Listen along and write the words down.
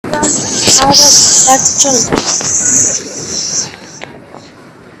Alright,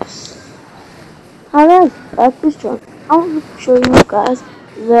 back to John. I want to show you guys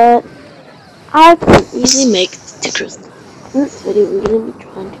that I can easily make it to crystal. In this video, we're going to be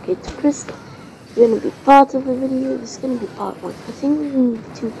trying to get to crystal. It's going to be part of the video. This is going to be part 1. I think we're going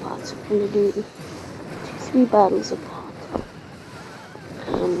to do 2 parts. We're going to do 3 battles apart.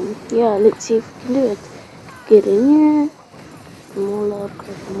 Yeah, let's see if we can do it. Get in here. Grab them all up.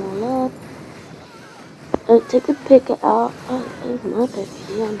 Grab them all up. Take the picker out. There's my picker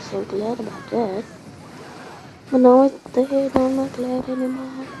here. I'm so glad about that. But now it's dead. I'm not glad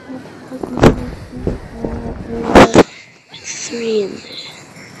anymore. 3 in there.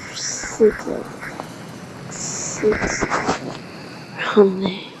 6 left. 6 on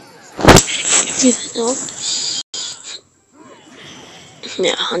there. Everything else.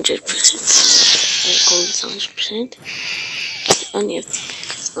 Yeah, 100%. Gold is 100%. Only have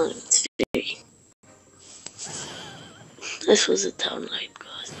 3. This was a downlight,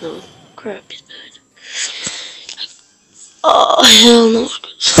 guys. No, crap is bad. Oh, hell no.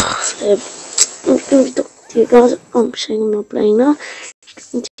 I'm going to be talking to you guys. I'm saying I'm not playing now.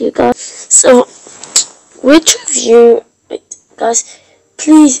 Talking to you guys. So, which of you, wait, guys,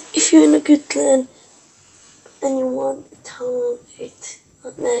 please, if you're in a good clan and you want a town 8,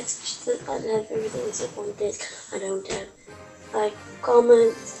 not next, I don't have everything except 1 day. I don't have. Like,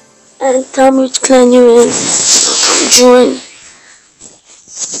 comment and tell me which clan you're in. I'll come join.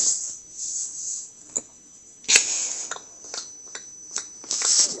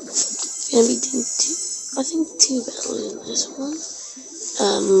 Gonna be doing 2 battles in this one,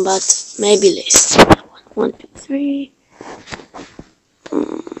 but maybe less. 1, 2, 3.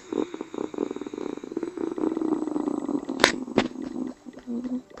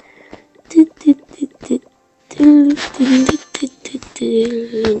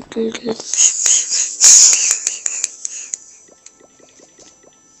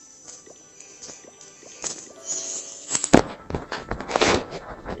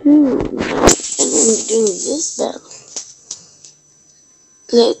 And when we're doing this battle,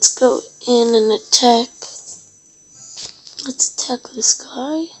 let's go in and attack. Let's attack this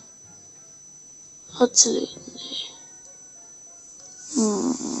guy. What's it in there?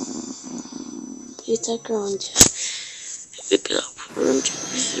 We attack around here. Pick it up. 1, 2,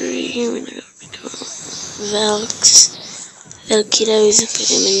 3. We're gonna go Velks. Velkitos, put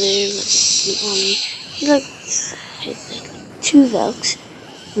him in there. He's like 2 Velks.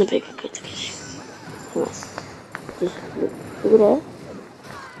 And a big one put together. Nice. Look at that.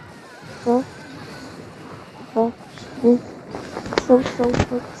 So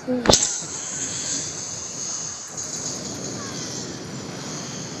focusing.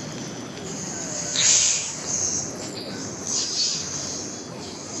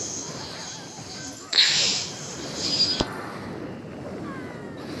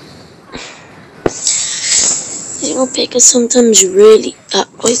 Pickers sometimes really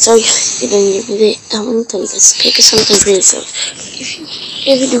wait, sorry, you don't give me that. I want to tell you guys, pickers sometimes really sucks. If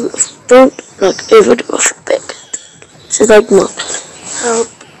you ever do, don't like overdo off a pick. So like not help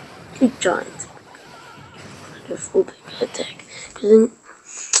big giants. Do a full picker attack. Cause then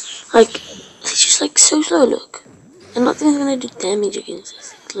like it's just like so slow, look. And nothing's gonna do damage against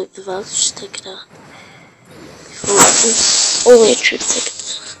us. Like the valves just take it out. Before all their troops take it out.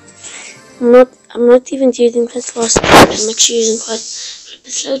 I'm not even using fast troops, I'm actually using quite the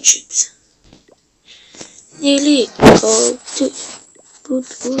slow troops. Nearly go to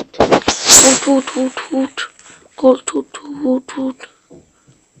toot.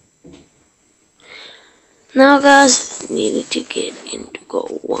 Now guys, needed to get into go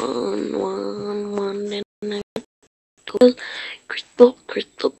 1 then I go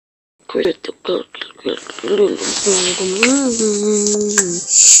crystal.